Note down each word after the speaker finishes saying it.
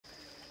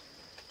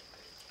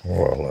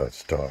Well,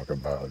 let's talk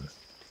about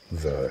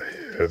the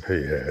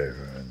hippie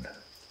haven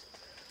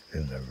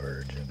in the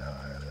Virgin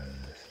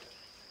Islands.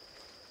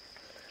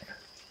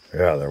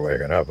 Yeah, they're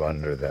waking up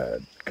under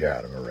that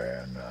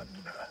catamaran on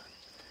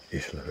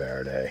Isla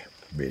Verde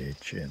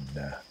Beach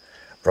and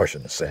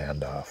brushing the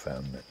sand off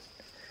them. And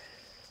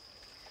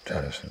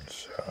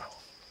Tennyson's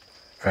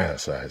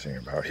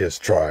fantasizing about his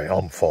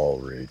triumphal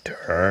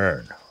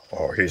return.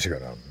 Oh, he's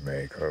going to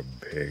make a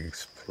big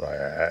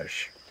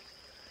splash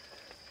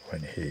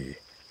when he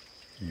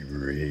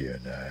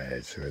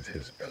reunites with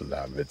his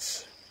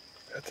beloveds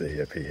at the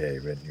hippie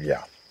haven.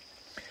 Yeah.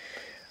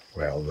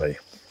 Well, they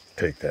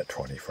take that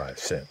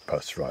 25-cent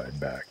bus ride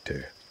back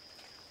to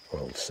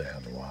old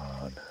San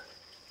Juan,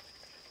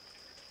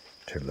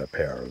 to La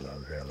Perla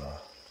Villa,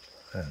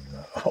 and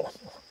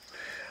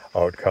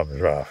out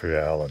comes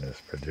Raphael in his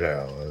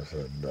pajamas,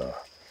 and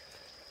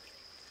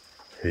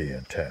he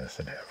and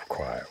Tennyson have a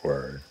quiet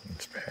word in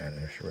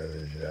Spanish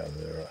with each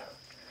other.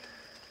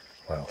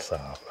 While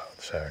South about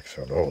sex,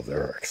 and oh,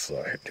 they're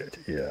excited.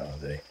 Yeah,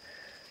 they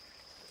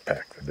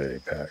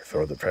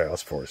throw the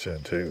passports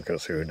in too,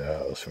 because who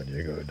knows when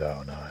you go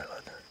down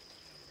island.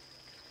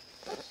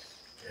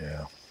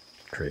 Yeah,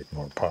 create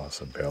more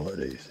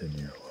possibilities in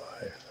your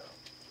life.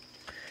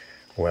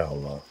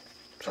 Well,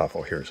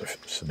 Sappho hears a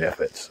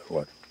snippets of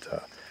what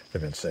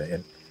they've been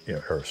saying. You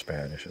know, her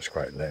Spanish is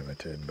quite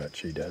limited, but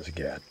she does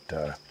get,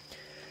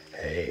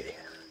 hey,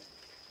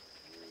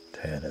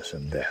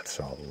 Tennyson, that's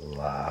a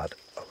lot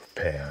of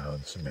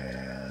pounds,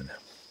 man.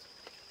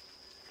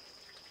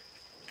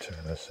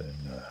 Tennyson,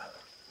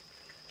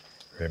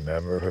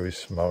 remember who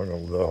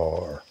smuggled the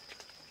whore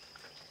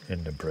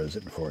into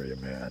prison for you,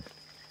 man.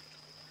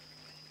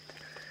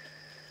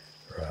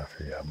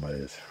 Raphael, but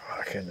it's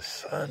fucking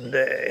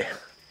Sunday.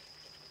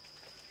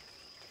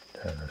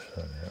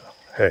 Tennyson, yeah.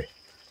 Hey,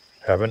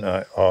 haven't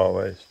I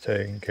always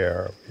taken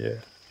care of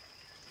you?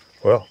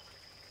 Well,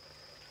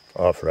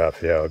 off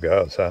Raphael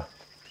goes, huh?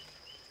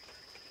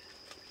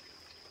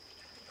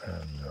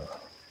 And,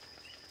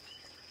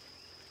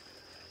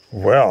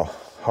 well,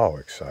 how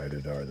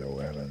excited are the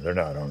women? They're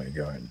not only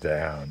going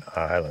down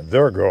island,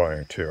 they're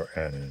going to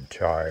an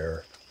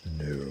entire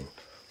new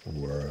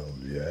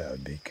world, yeah,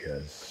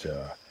 because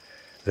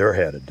they're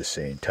headed to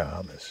St.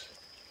 Thomas.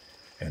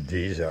 And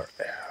these are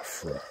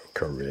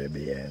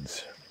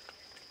Afro-Caribbeans,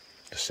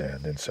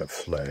 descendants of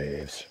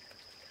slaves,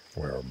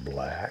 where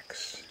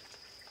blacks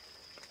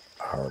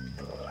are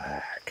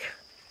black.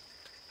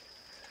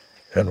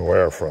 And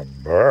where from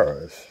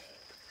birth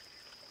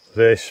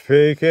they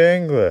speak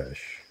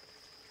English.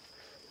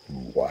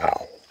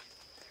 Wow,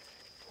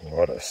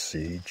 what a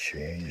sea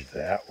change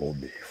that will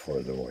be for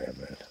the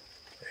women.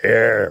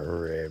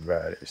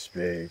 Everybody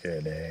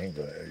speaking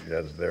English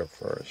as their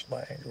first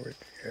language,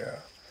 yeah.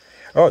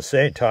 Oh,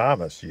 St.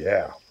 Thomas,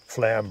 yeah,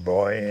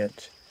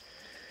 flamboyant,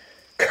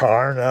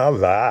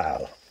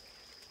 carnival,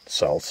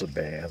 salsa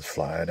bands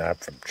flying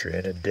up from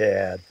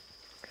Trinidad.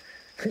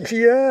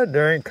 Yeah,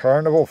 during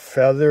carnival,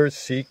 feathers,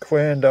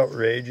 sequined,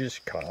 outrageous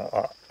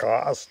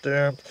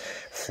costumes,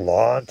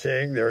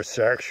 flaunting their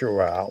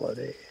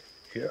sexuality.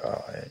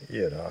 Yeah, and,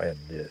 you know, and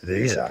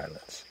these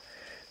islands,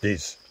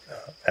 these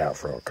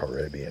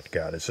Afro-Caribbean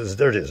goddesses,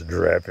 they're just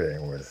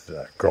dripping with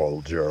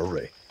gold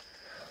jewelry.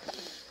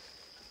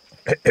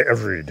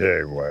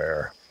 Everyday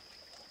wear,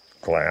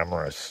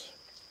 glamorous.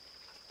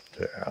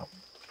 Yeah.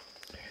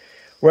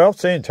 Well,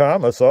 St.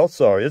 Thomas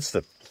also, it's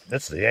the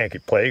Yankee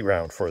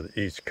playground for the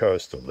East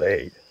Coast of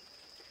late.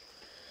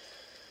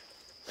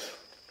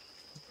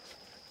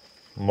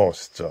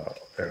 Most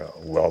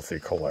wealthy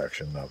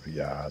collection of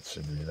yachts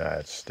in the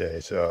United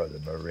States. Oh, the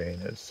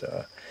marinas,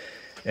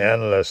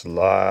 endless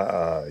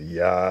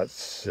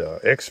yachts,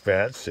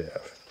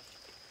 expensive.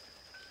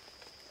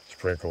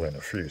 Sprinkle in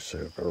a few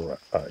super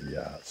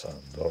yachts on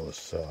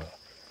those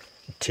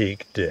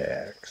teak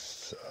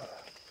decks.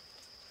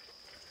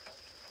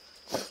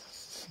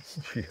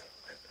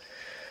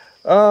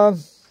 Yeah,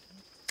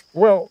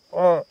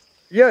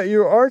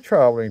 you are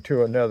traveling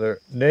to another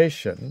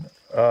nation,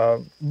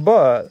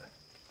 but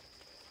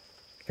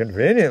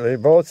conveniently,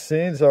 both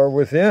scenes are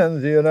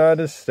within the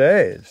United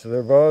States.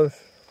 They're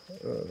both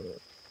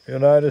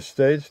United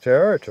States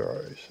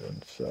territories,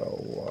 and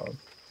so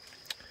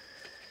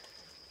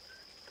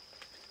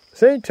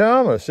St.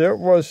 Thomas, it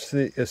was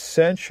the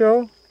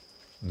essential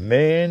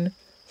main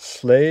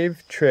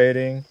slave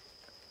trading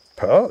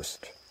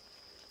post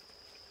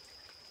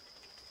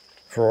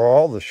for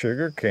all the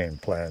sugarcane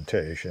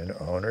plantation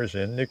owners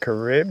in the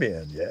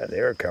Caribbean. Yeah,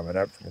 they were coming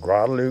up from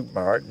Guadeloupe,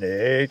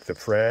 Martinique, the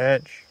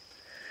French,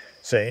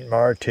 Saint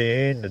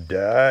Martin, the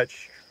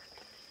Dutch.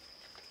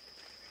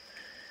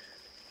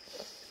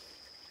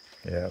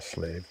 Yeah,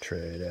 slave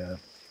trade, yeah.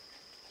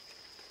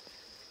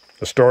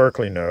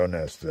 Historically known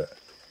as the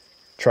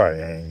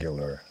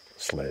triangular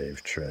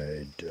slave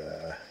trade.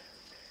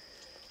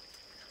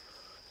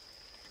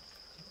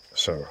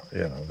 So,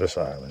 you know, this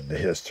island, the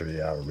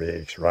history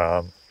outreaks,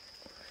 rum,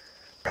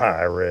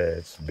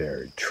 pirates,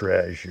 buried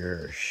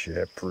treasure,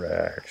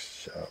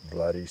 shipwrecks,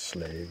 bloody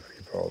slave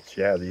revolts.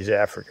 Yeah, these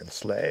African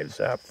slaves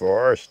are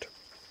forced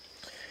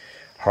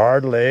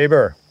hard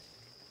labor,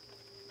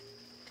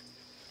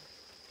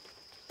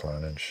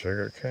 planting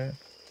sugarcane,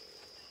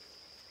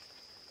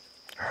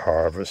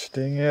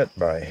 harvesting it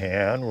by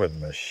hand with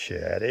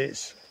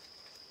machetes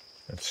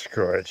and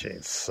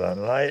scorching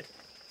sunlight.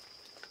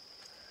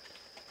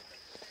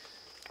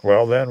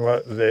 Well, then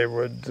they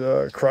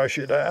would crush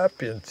it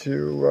up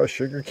into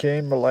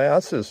sugarcane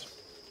molasses,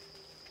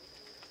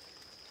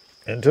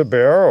 into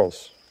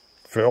barrels,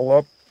 fill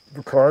up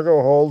the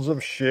cargo holds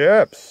of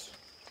ships,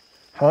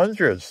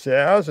 hundreds,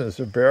 thousands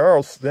of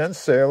barrels, then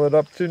sail it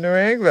up to New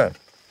England,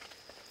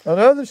 on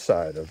the other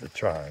side of the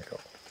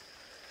triangle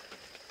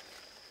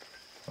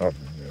of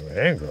New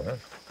England.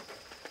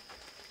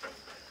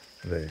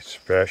 They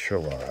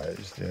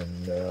specialized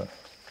in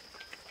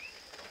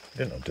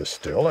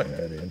distilling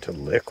it into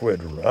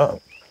liquid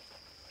rum.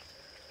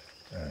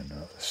 And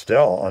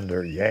still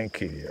under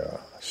Yankee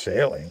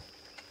sailing,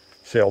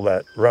 sail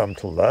that rum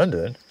to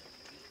London,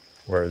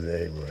 where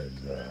they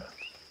would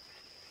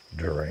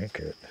drink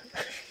it.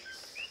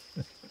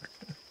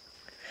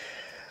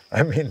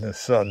 I mean, the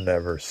sun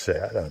never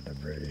set on the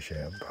British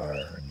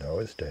Empire in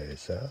those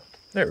days.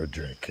 They were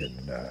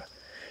drinking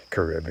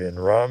Caribbean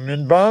rum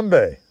in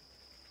Bombay,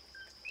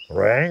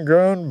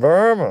 Rangoon,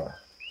 Burma,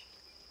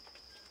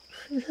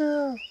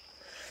 yeah,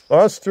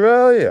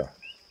 Australia.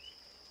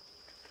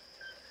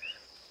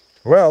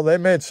 Well, they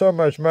made so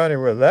much money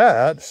with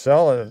that,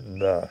 selling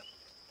the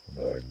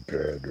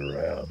good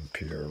rum,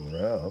 pure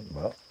rum.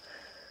 Well,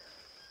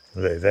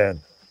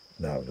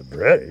 now the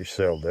British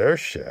sailed their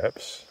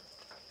ships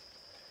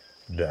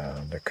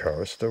down the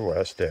coast of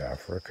West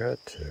Africa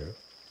to,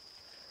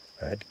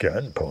 at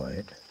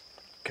gunpoint,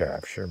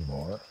 capture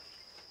more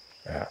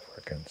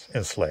Africans,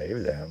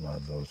 enslave them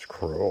on those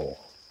cruel,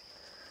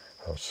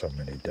 so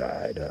many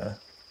died,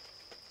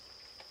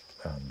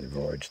 on the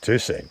voyage to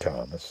St.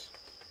 Thomas.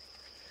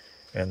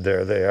 And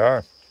there they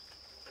are,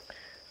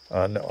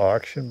 on the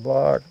auction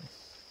block,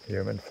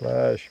 human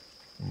flesh,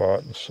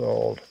 bought and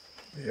sold,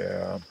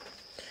 yeah.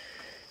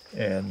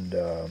 And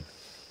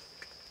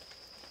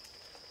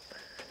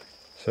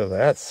so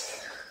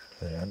that's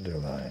the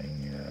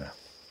underlying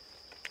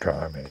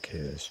karmic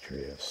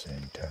history of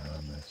St.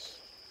 Thomas.